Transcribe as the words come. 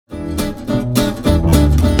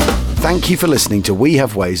Thank you for listening to We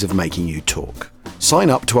Have Ways of Making You Talk. Sign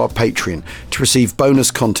up to our Patreon to receive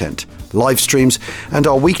bonus content, live streams, and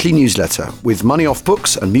our weekly newsletter with money off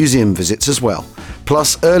books and museum visits as well,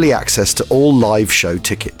 plus early access to all live show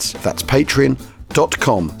tickets. That's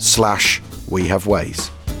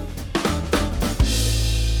patreon.com/wehaveways.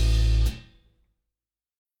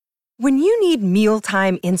 When you need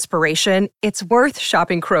mealtime inspiration, it's worth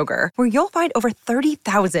shopping Kroger, where you'll find over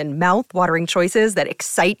 30,000 mouth-watering choices that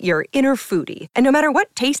excite your inner foodie. And no matter what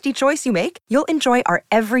tasty choice you make, you'll enjoy our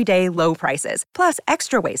everyday low prices, plus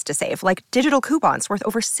extra ways to save, like digital coupons worth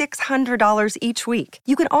over $600 each week.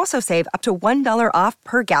 You can also save up to $1 off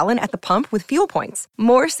per gallon at the pump with fuel points.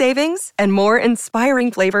 More savings and more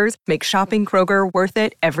inspiring flavors make shopping Kroger worth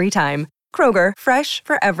it every time. Kroger, fresh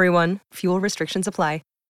for everyone. Fuel restrictions apply.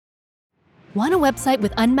 Want a website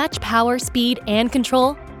with unmatched power, speed, and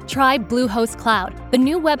control? Try Bluehost Cloud, the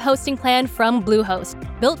new web hosting plan from Bluehost,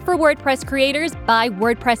 built for WordPress creators by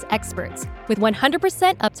WordPress experts. With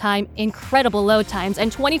 100% uptime, incredible load times,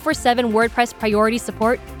 and 24/7 WordPress priority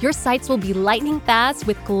support, your sites will be lightning fast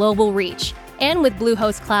with global reach. And with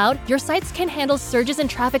Bluehost Cloud, your sites can handle surges in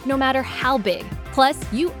traffic no matter how big. Plus,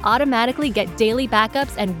 you automatically get daily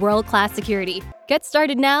backups and world-class security. Get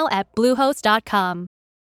started now at Bluehost.com.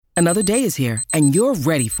 Another day is here, and you're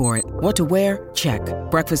ready for it. What to wear? Check.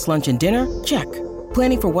 Breakfast, lunch, and dinner? Check.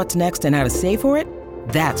 Planning for what's next and how to save for it?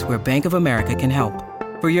 That's where Bank of America can help.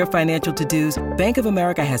 For your financial to-dos, Bank of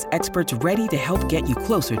America has experts ready to help get you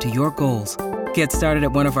closer to your goals. Get started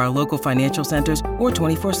at one of our local financial centers or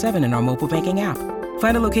 24/7 in our mobile banking app.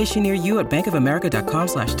 Find a location near you at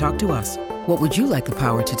bankofamerica.com/talktous. What would you like the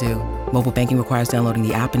power to do? Mobile banking requires downloading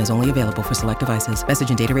the app and is only available for select devices. Message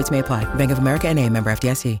and data rates may apply. Bank of America N.A., member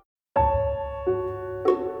FDIC.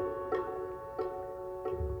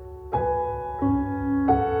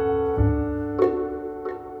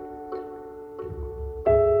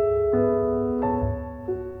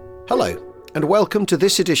 Hello, and welcome to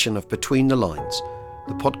this edition of Between the Lines,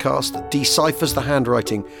 the podcast that deciphers the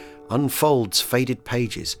handwriting, unfolds faded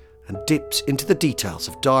pages, and dips into the details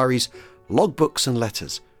of diaries, logbooks and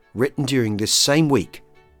letters written during this same week,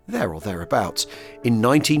 there or thereabouts, in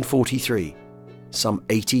 1943, some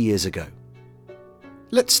 80 years ago.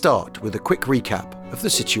 Let's start with a quick recap of the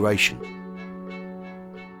situation.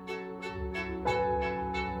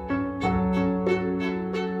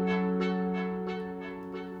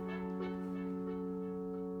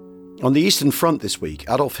 On the Eastern Front this week,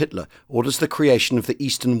 Adolf Hitler orders the creation of the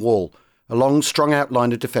Eastern Wall, a long, strung-out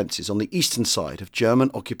line of defences on the eastern side of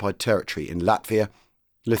German-occupied territory in Latvia,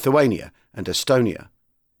 Lithuania and Estonia.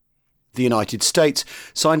 The United States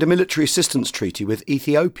signed a military assistance treaty with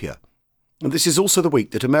Ethiopia, and this is also the week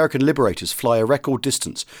that American liberators fly a record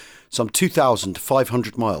distance, some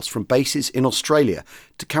 2,500 miles from bases in Australia,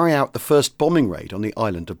 to carry out the first bombing raid on the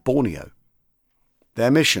island of Borneo. Their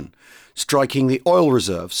mission, striking the oil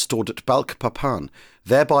reserves stored at Balikpapan,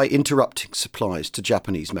 thereby interrupting supplies to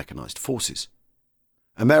Japanese mechanized forces.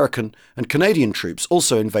 American and Canadian troops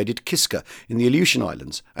also invaded Kiska in the Aleutian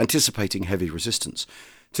Islands, anticipating heavy resistance.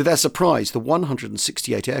 To their surprise, the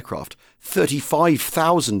 168 aircraft,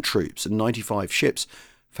 35,000 troops and 95 ships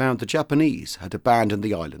found the Japanese had abandoned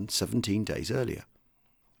the island 17 days earlier.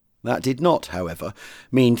 That did not, however,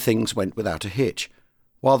 mean things went without a hitch.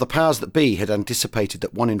 While the powers that be had anticipated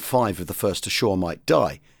that 1 in 5 of the first ashore might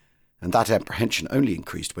die, and that apprehension only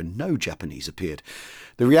increased when no Japanese appeared,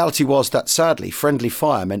 the reality was that, sadly, friendly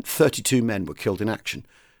fire meant 32 men were killed in action,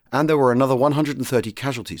 and there were another 130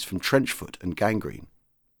 casualties from trench foot and gangrene.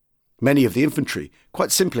 Many of the infantry,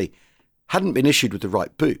 quite simply, hadn't been issued with the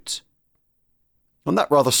right boots. On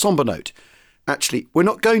that rather sombre note, actually, we're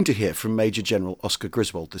not going to hear from Major General Oscar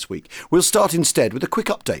Griswold this week. We'll start instead with a quick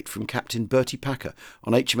update from Captain Bertie Packer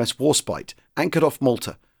on HMS Warspite, anchored off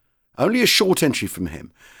Malta. Only a short entry from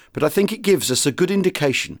him, but I think it gives us a good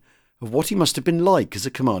indication of what he must have been like as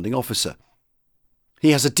a commanding officer.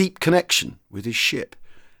 He has a deep connection with his ship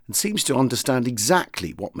and seems to understand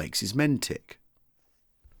exactly what makes his men tick.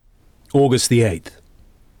 August the 8th.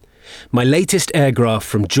 My latest airgraph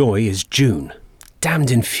from Joy is June.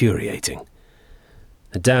 Damned infuriating.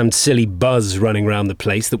 A damned silly buzz running round the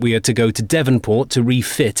place that we are to go to Devonport to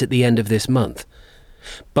refit at the end of this month.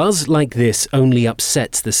 Buzz like this only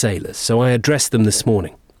upsets the sailors, so I addressed them this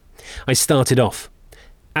morning. I started off,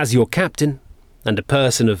 as your captain, and a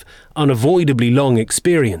person of unavoidably long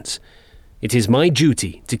experience, it is my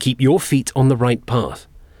duty to keep your feet on the right path.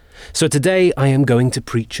 So today I am going to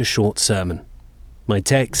preach a short sermon. My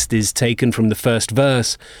text is taken from the first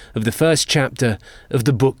verse of the first chapter of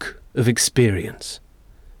the Book of Experience.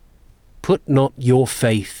 Put not your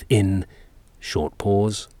faith in, short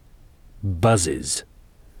pause, buzzes.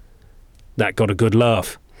 That got a good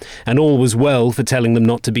laugh, and all was well for telling them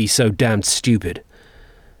not to be so damned stupid.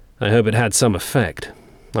 I hope it had some effect.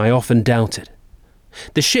 I often doubt it.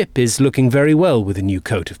 The ship is looking very well with a new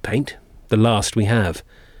coat of paint, the last we have.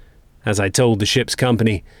 As I told the ship's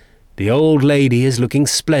company, the old lady is looking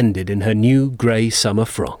splendid in her new grey summer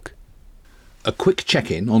frock. A quick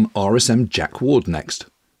check-in on RSM Jack Ward next.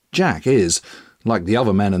 Jack is, like the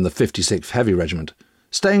other men in the 56th Heavy Regiment,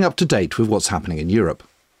 staying up to date with what's happening in Europe.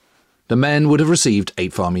 The men would have received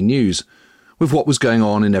 8th Army news, with what was going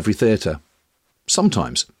on in every theatre.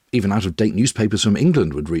 Sometimes, even out-of-date newspapers from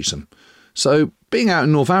England would reach them. So, being out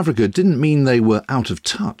in North Africa didn't mean they were out of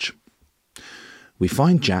touch. We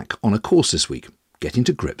find Jack on a course this week, getting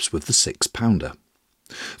to grips with the 6-pounder.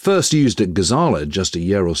 First used at Gazala just a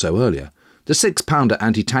year or so earlier, the 6-pounder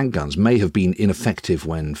anti-tank guns may have been ineffective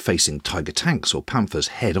when facing Tiger tanks or Panthers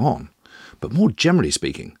head-on, but more generally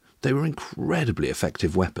speaking, they were incredibly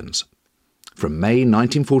effective weapons. From May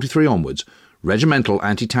 1943 onwards, regimental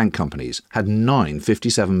anti-tank companies had 9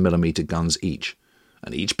 57mm guns each,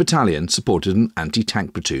 and each battalion supported an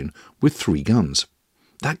anti-tank platoon with 3 guns.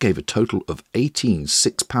 That gave a total of 18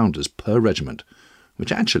 6-pounders per regiment,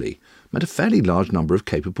 which actually meant a fairly large number of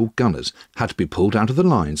capable gunners had to be pulled out of the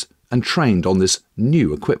lines and trained on this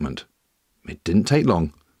new equipment. It didn't take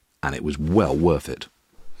long, and it was well worth it.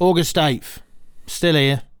 August 8th. Still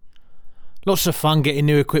here. Lots of fun getting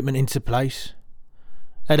new equipment into place.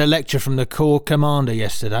 Had a lecture from the Corps Commander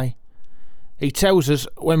yesterday. He tells us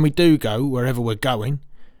when we do go, wherever we're going,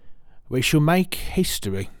 we shall make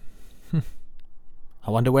history. I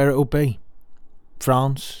wonder where it'll be.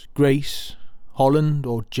 France, Greece, Holland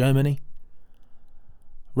or Germany?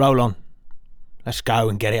 Roll on. Let's go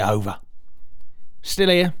and get it over. Still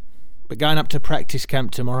here, but going up to practice camp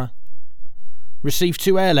tomorrow. Received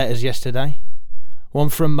 2 air letters yesterday. One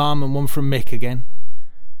from Mum and one from Mick again.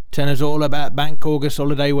 Telling us all about Bank August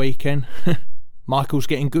holiday weekend. Michael's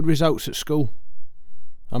getting good results at school.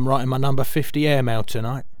 I'm writing my number 50 airmail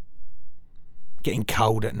tonight. Getting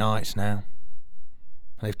cold at nights now.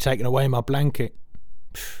 And they've taken away my blanket.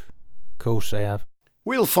 Of course they have.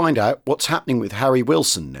 We'll find out what's happening with Harry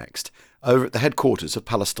Wilson next, over at the headquarters of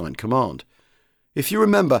Palestine Command. If you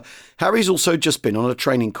remember, Harry's also just been on a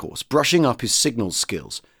training course, brushing up his signals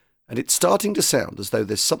skills, and it's starting to sound as though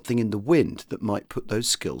there's something in the wind that might put those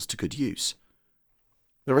skills to good use.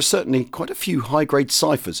 There are certainly quite a few high-grade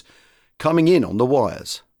ciphers coming in on the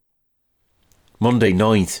wires. Monday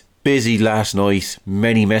 9th. Busy last night.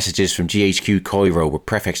 Many messages from GHQ Cairo were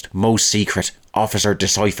prefixed most secret, officer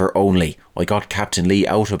decipher only. I got Captain Lee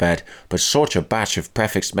out of bed, but such a batch of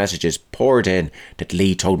prefixed messages poured in that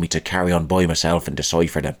Lee told me to carry on by myself and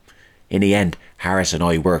decipher them. In the end, Harris and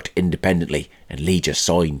I worked independently and Lee just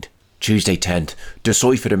signed. Tuesday 10th.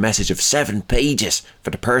 Deciphered a message of 7 pages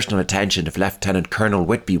for the personal attention of Lieutenant Colonel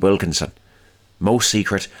Whitby Wilkinson. Most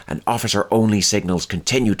secret and officer only signals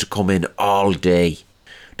continue to come in all day.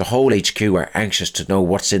 The whole HQ are anxious to know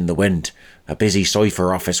what's in the wind. A busy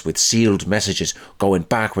cipher office with sealed messages going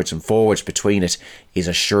backwards and forwards between it is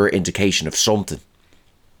a sure indication of something.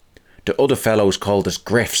 The other fellows called us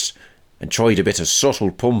griffs and tried a bit of subtle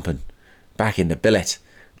pumping. Back in the billet,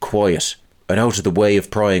 quiet and out of the way of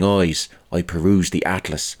prying eyes, I perused the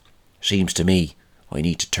atlas. Seems to me I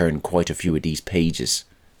need to turn quite a few of these pages.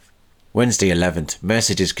 Wednesday 11th.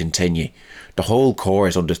 Messages continue. The whole corps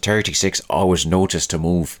is under 36 hours notice to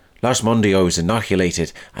move. Last Monday I was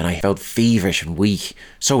inoculated and I felt feverish and weak.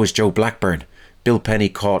 So is Joe Blackburn. Bill Penny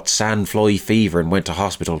caught sandfly fever and went to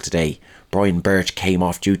hospital today. Brian Birch came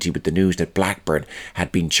off duty with the news that Blackburn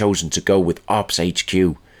had been chosen to go with Ops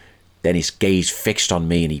HQ. Then his gaze fixed on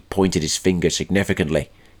me and he pointed his finger significantly.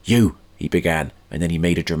 "You," he began, and then he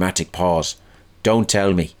made a dramatic pause. "Don't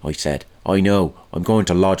tell me," I said. "I know. I'm going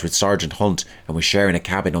to lodge with Sergeant Hunt and we're sharing a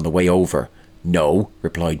cabin on the way over." "No,"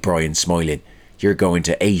 replied Brian, smiling. "You're going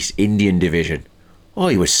to 8th Indian Division."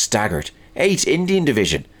 I was staggered. 8th Indian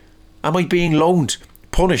Division? Am I being loaned?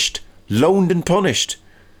 Punished? Loaned and punished?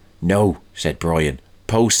 "No," said Brian.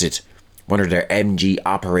 "Posted. One of their MG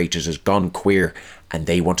operators has gone queer and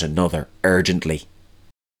they want another urgently."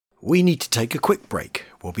 We need to take a quick break.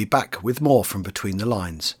 We'll be back with more from Between the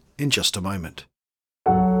Lines in just a moment.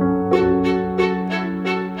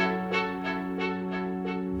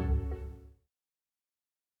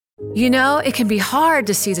 You know, it can be hard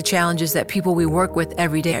to see the challenges that people we work with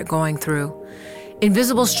every day are going through.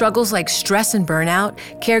 Invisible struggles like stress and burnout,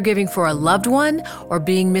 caregiving for a loved one, or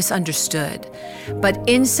being misunderstood. But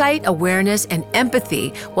insight, awareness, and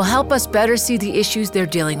empathy will help us better see the issues they're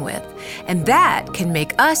dealing with. And that can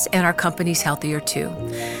make us and our companies healthier too.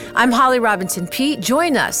 I'm Holly Robinson Peete.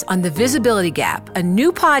 Join us on The Visibility Gap, a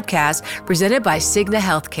new podcast presented by Cigna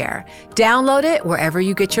Healthcare. Download it wherever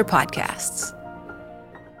you get your podcasts.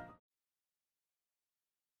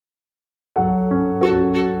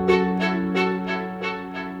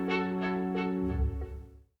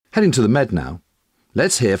 Heading to the Med now,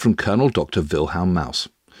 let's hear from Colonel Dr. Wilhelm Maus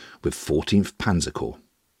with 14th Panzer Corps.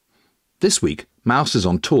 This week, Maus is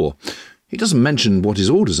on tour. He doesn't mention what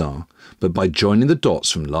his orders are, but by joining the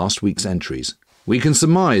dots from last week's entries, we can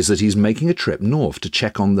surmise that he's making a trip north to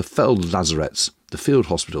check on the Feldlazarets, the field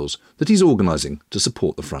hospitals that he's organising to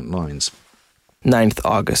support the front lines. 9th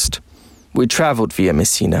August. We travelled via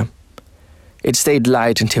Messina. It stayed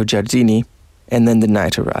light until Giardini, and then the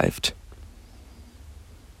night arrived.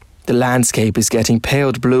 The landscape is getting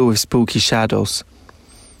paled blue with spooky shadows.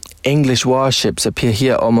 English warships appear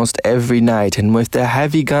here almost every night, and with their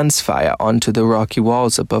heavy guns fire onto the rocky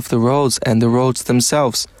walls above the roads and the roads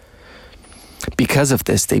themselves. Because of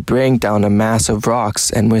this, they bring down a mass of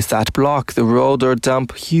rocks, and with that block the road or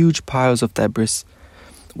dump huge piles of debris.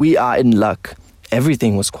 We are in luck.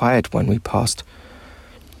 Everything was quiet when we passed.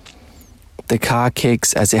 The car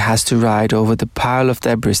kicks as it has to ride over the pile of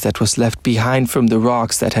debris that was left behind from the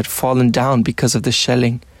rocks that had fallen down because of the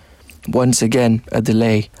shelling. Once again, a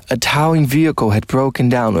delay. A towing vehicle had broken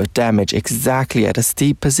down with damage exactly at a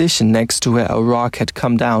steep position next to where a rock had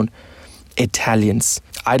come down. Italians,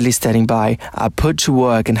 idly standing by, are put to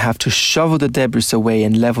work and have to shovel the debris away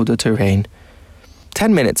and level the terrain.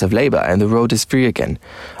 10 minutes of labor and the road is free again.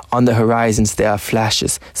 On the horizons there are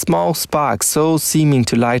flashes, small sparks so seeming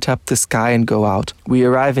to light up the sky and go out. We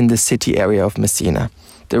arrive in the city area of Messina.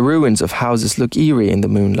 The ruins of houses look eerie in the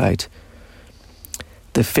moonlight.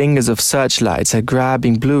 The fingers of searchlights are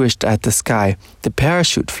grabbing bluish at the sky. The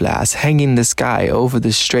parachute flares hang in the sky over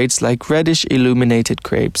the straits like reddish illuminated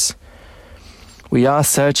crepes. We are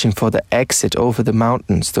searching for the exit over the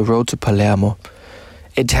mountains, the road to Palermo.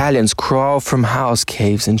 Italians crawl from house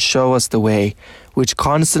caves and show us the way, which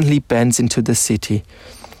constantly bends into the city.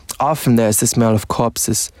 Often there is the smell of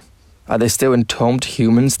corpses. Are there still entombed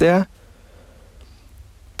humans there?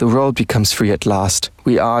 The road becomes free at last.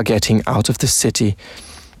 We are getting out of the city.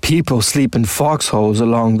 People sleep in foxholes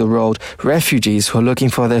along the road, refugees who are looking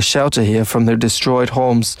for their shelter here from their destroyed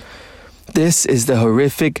homes. This is the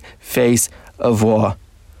horrific face of war.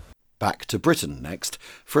 Back to Britain next,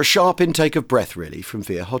 for a sharp intake of breath really from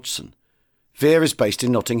Vera Hodgson. Vera is based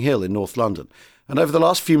in Notting Hill in North London, and over the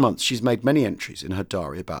last few months she's made many entries in her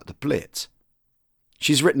diary about the Blitz.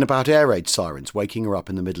 She's written about air raid sirens waking her up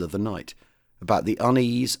in the middle of the night, about the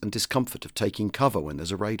unease and discomfort of taking cover when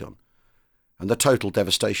there's a raid on, and the total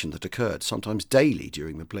devastation that occurred, sometimes daily,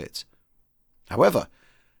 during the Blitz. However,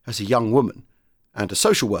 as a young woman, and a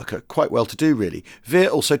social worker, quite well to do really,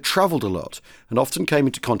 Vera also travelled a lot and often came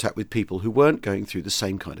into contact with people who weren't going through the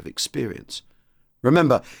same kind of experience.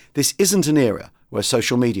 Remember, this isn't an era where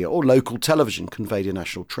social media or local television conveyed a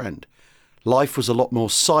national trend. Life was a lot more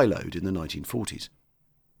siloed in the 1940s.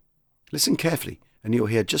 Listen carefully and you'll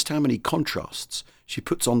hear just how many contrasts she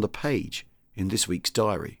puts on the page in this week's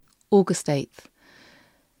diary. August 8th.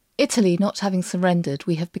 Italy not having surrendered,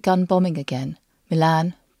 we have begun bombing again.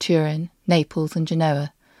 Milan, Turin, Naples and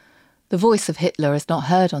Genoa. The voice of Hitler is not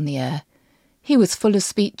heard on the air. He was full of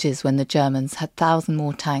speeches when the Germans had 1,000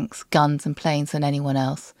 more tanks, guns and planes than anyone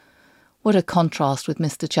else. What a contrast with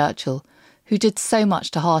Mr. Churchill, who did so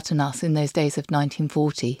much to hearten us in those days of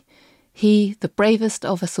 1940. He, the bravest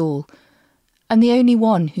of us all, and the only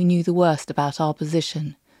one who knew the worst about our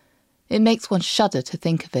position. It makes one shudder to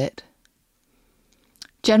think of it.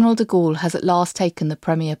 General de Gaulle has at last taken the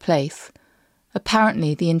premier place.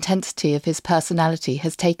 Apparently the intensity of his personality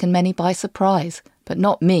has taken many by surprise, but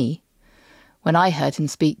not me. When I heard him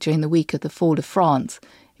speak during the week of the fall of France,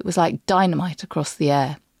 it was like dynamite across the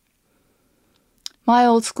air. My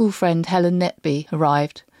old school friend Helen Netby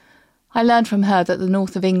arrived. I learned from her that the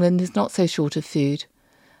north of England is not so short of food.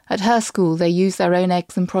 At her school they use their own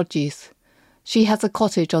eggs and produce. She has a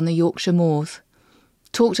cottage on the Yorkshire moors.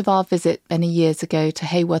 Talked of our visit many years ago to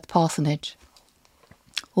Haworth Parsonage.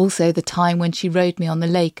 Also the time when she rowed me on the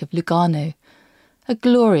lake of Lugano. A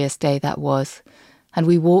glorious day that was, and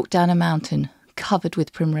we walked down a mountain covered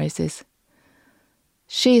with primroses.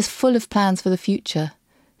 She is full of plans for the future,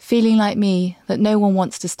 feeling like me that no one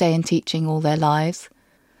wants to stay in teaching all their lives.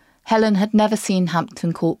 Helen had never seen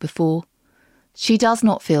Hampton Court before. She does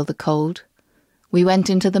not feel the cold. We went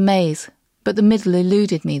into the maze, but the middle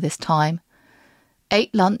eluded me this time.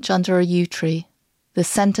 Ate lunch under a yew tree. The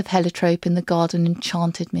scent of heliotrope in the garden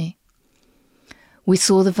enchanted me. We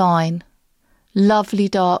saw the vine. Lovely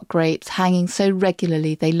dark grapes hanging so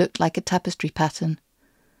regularly they looked like a tapestry pattern.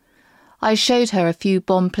 I showed her a few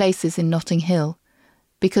bombed places in Notting Hill,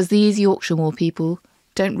 because these Yorkshire Moor people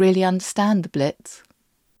don't really understand the Blitz.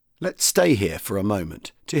 Let's stay here for a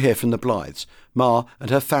moment to hear from the Blythes, Ma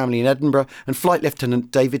and her family in Edinburgh, and Flight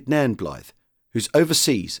Lieutenant David Nairn Blythe, who's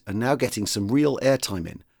overseas and now getting some real airtime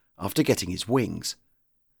in after getting his wings.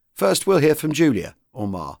 First we'll hear from Julia, or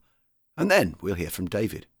Ma, and then we'll hear from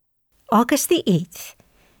David. August the 8th.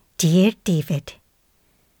 Dear David,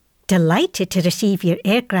 delighted to receive your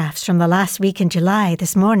airgraphs from the last week in July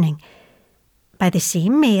this morning. By the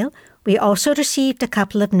same mail, we also received a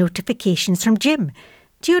couple of notifications from Jim.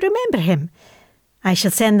 Do you remember him? I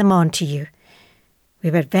shall send them on to you.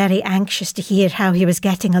 We were very anxious to hear how he was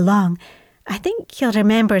getting along. I think you'll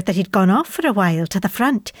remember that he'd gone off for a while to the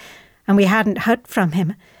front, and we hadn't heard from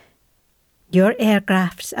him. Your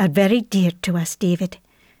airgraphs are very dear to us, David.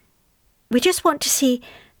 We just want to say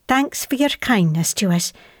thanks for your kindness to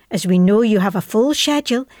us, as we know you have a full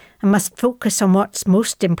schedule and must focus on what's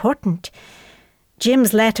most important.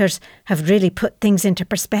 Jim's letters have really put things into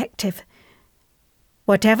perspective.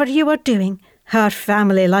 Whatever you are doing, our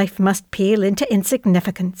family life must pale into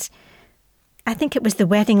insignificance. I think it was the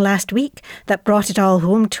wedding last week that brought it all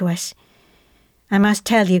home to us. I must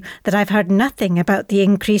tell you that I've heard nothing about the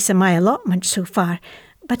increase in my allotment so far,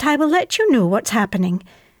 but I will let you know what's happening.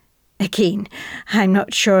 Again, I'm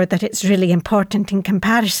not sure that it's really important in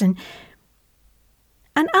comparison.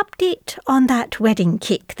 An update on that wedding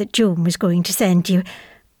cake that Joan was going to send you.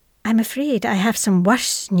 I'm afraid I have some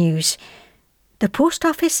worse news. The post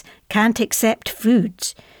office can't accept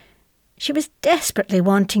foods. She was desperately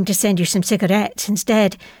wanting to send you some cigarettes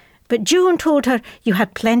instead, but Joan told her you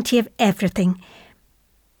had plenty of everything.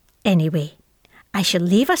 Anyway, I shall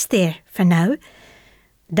leave us there for now.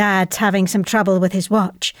 Dad's having some trouble with his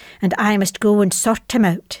watch, and I must go and sort him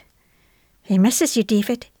out. He misses you,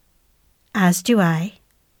 David. As do I.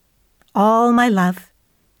 All my love,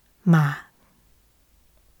 Ma.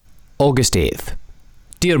 August 8th.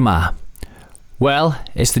 Dear Ma, well,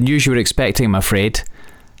 it's the news you were expecting, I'm afraid.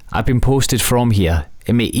 I've been posted from here.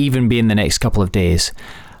 It may even be in the next couple of days.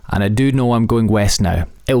 And I do know I'm going west now.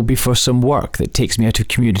 It will be for some work that takes me out of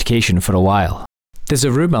communication for a while. There's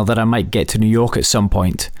a rumour that I might get to New York at some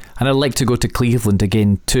point, and I'd like to go to Cleveland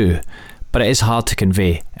again too. But it is hard to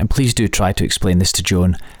convey, and please do try to explain this to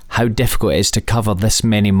Joan, how difficult it is to cover this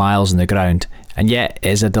many miles on the ground, and yet it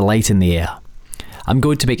is a delight in the air. I'm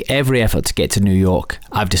going to make every effort to get to New York,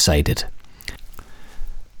 I've decided.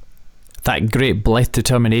 That great blithe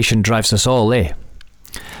determination drives us all, eh?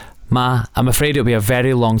 Ma, I'm afraid it'll be a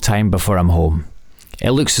very long time before I'm home.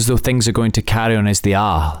 It looks as though things are going to carry on as they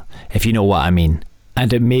are, if you know what I mean,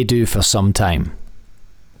 and it may do for some time.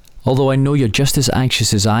 Although I know you're just as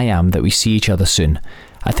anxious as I am that we see each other soon,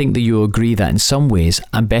 I think that you'll agree that in some ways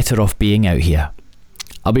I'm better off being out here.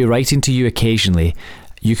 I'll be writing to you occasionally,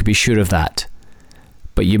 you can be sure of that.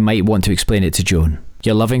 But you might want to explain it to Joan.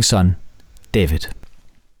 Your loving son, David.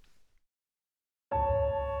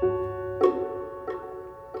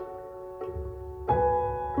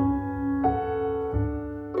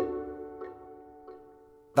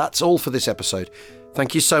 That's all for this episode.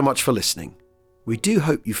 Thank you so much for listening. We do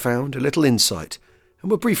hope you found a little insight and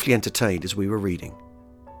were briefly entertained as we were reading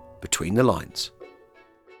Between the Lines.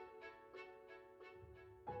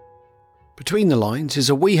 Between the Lines is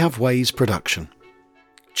a We Have Ways production.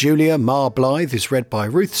 Julia Ma Blythe is read by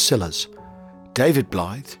Ruth Sillars. David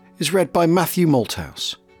Blythe is read by Matthew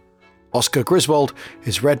Malthouse. Oscar Griswold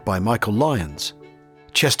is read by Michael Lyons.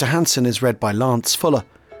 Chester Hansen is read by Lance Fuller.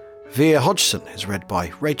 Via Hodgson is read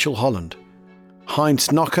by Rachel Holland. Heinz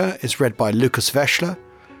Knocker is read by Lucas Veschler.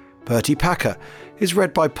 Bertie Packer is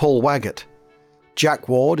read by Paul Waggett. Jack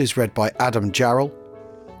Ward is read by Adam Jarrell.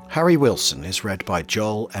 Harry Wilson is read by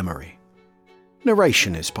Joel Emery.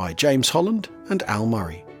 Narration is by James Holland and Al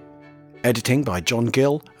Murray. Editing by John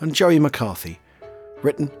Gill and Joey McCarthy.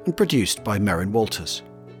 Written and produced by Merrin Walters.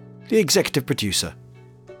 The executive producer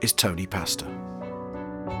is Tony Pastor.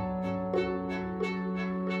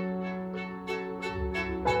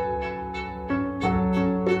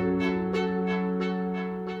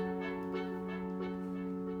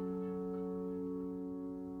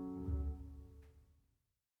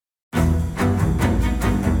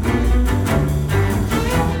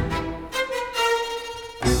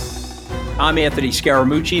 I'm Anthony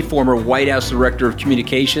Scaramucci, former White House Director of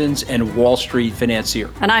Communications and Wall Street financier.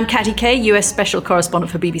 And I'm Katty Kay, US Special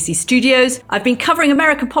Correspondent for BBC Studios. I've been covering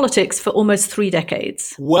American politics for almost 3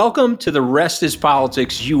 decades. Welcome to The Rest is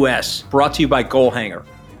Politics US, brought to you by Goalhanger.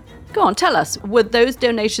 Go on, tell us, were those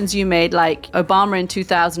donations you made, like Obama in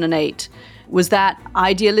 2008, Was that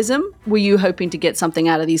idealism? Were you hoping to get something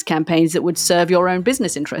out of these campaigns that would serve your own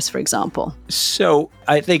business interests, for example? So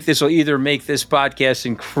I think this will either make this podcast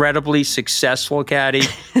incredibly successful, Caddy,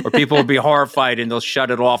 or people will be horrified and they'll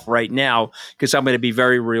shut it off right now because I'm going to be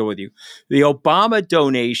very real with you. The Obama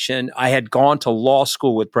donation, I had gone to law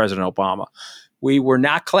school with President Obama. We were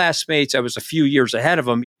not classmates. I was a few years ahead of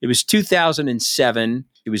him. It was 2007.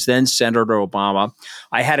 He was then Senator Obama.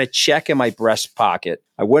 I had a check in my breast pocket.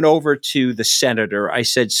 I went over to the senator. I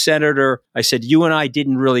said, Senator, you and I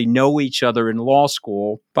didn't really know each other in law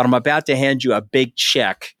school, but I'm about to hand you a big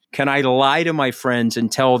check. Can I lie to my friends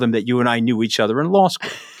and tell them that you and I knew each other in law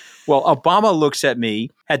school? Well, Obama looks at me,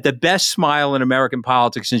 had the best smile in American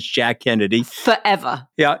politics since Jack Kennedy. Forever.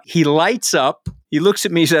 Yeah, he lights up. He looks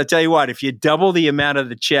at me and says, I'll tell you what, if you double the amount of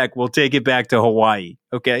the check, we'll take it back to Hawaii.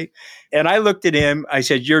 Okay. And I looked at him. I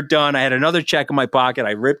said, you're done. I had another check in my pocket.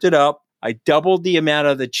 I ripped it up. I doubled the amount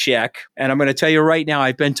of the check. And I'm going to tell you right now,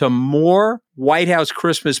 I've been to more White House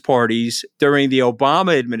Christmas parties during the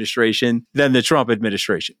Obama administration than the Trump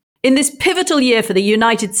administration. In this pivotal year for the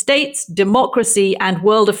United States, democracy, and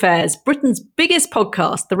world affairs, Britain's biggest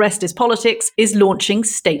podcast, The Rest is Politics, is launching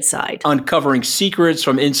stateside. Uncovering secrets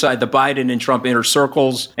from inside the Biden and Trump inner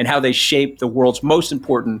circles and how they shape the world's most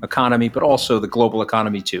important economy, but also the global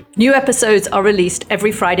economy too. New episodes are released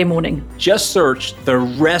every Friday morning. Just search The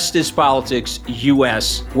Rest is Politics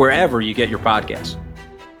US wherever you get your podcasts.